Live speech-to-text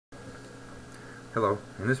Hello,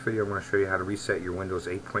 in this video I'm going to show you how to reset your Windows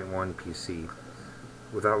 8.1 PC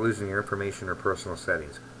without losing your information or personal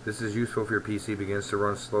settings. This is useful if your PC begins to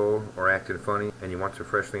run slow or acting funny and you want to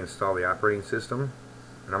freshly install the operating system.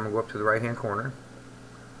 And I'm going to go up to the right hand corner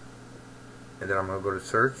and then I'm going to go to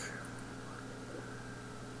search,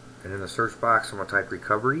 and in the search box I'm going to type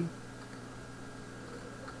recovery,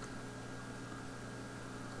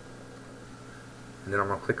 and then I'm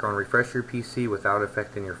going to click on refresh your PC without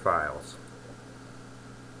affecting your files.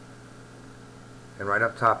 And right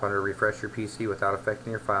up top under refresh your PC without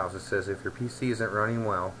affecting your files, it says if your PC isn't running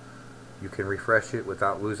well, you can refresh it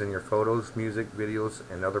without losing your photos, music, videos,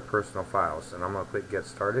 and other personal files. And I'm going to click get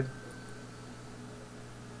started.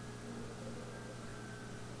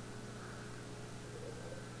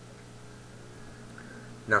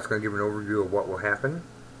 Now it's going to give an overview of what will happen.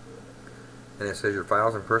 And it says your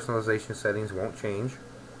files and personalization settings won't change.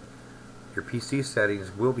 Your PC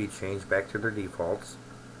settings will be changed back to their defaults.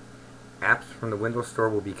 Apps from the Windows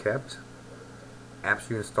Store will be kept.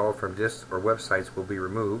 Apps you installed from disks or websites will be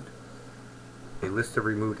removed. A list of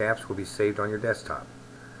removed apps will be saved on your desktop.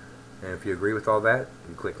 And if you agree with all that,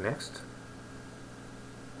 you click Next.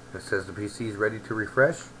 It says the PC is ready to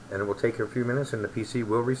refresh, and it will take a few minutes and the PC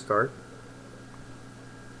will restart.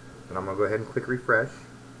 And I'm going to go ahead and click Refresh.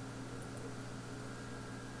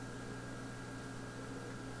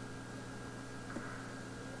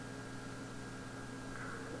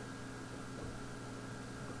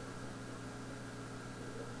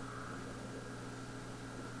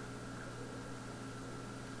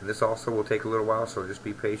 And this also will take a little while, so just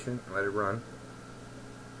be patient and let it run.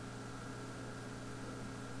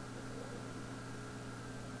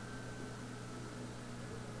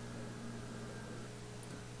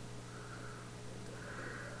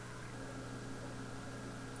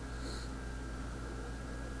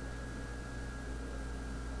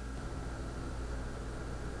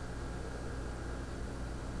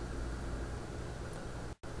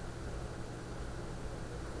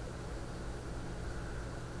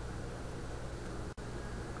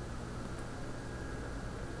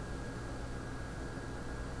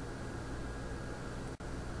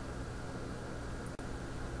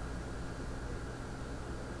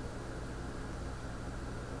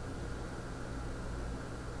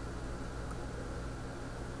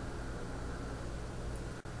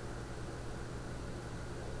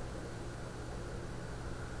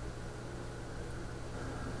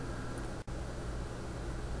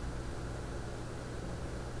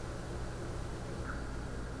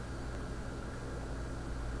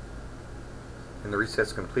 And the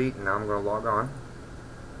reset's complete, and now I'm going to log on.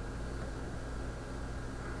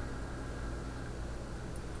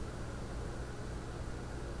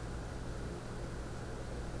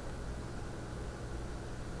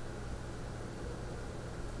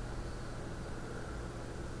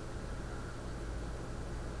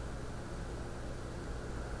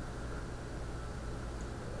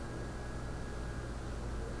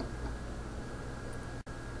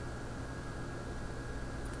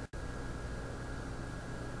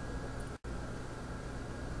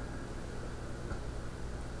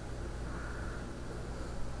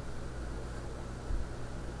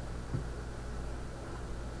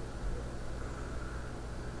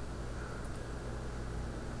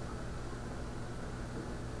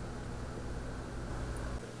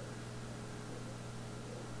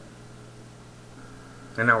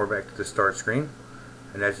 And now we're back to the start screen,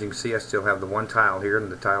 and as you can see I still have the one tile here,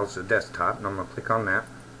 and the tile is the desktop, and I'm going to click on that.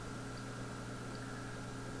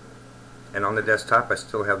 And on the desktop I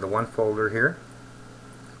still have the one folder here.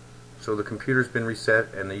 So the computer's been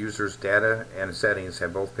reset and the user's data and settings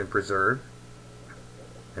have both been preserved.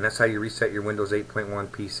 And that's how you reset your Windows 8.1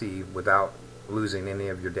 PC without losing any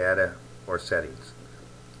of your data or settings.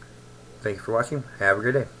 Thank you for watching. Have a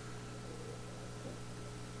good day.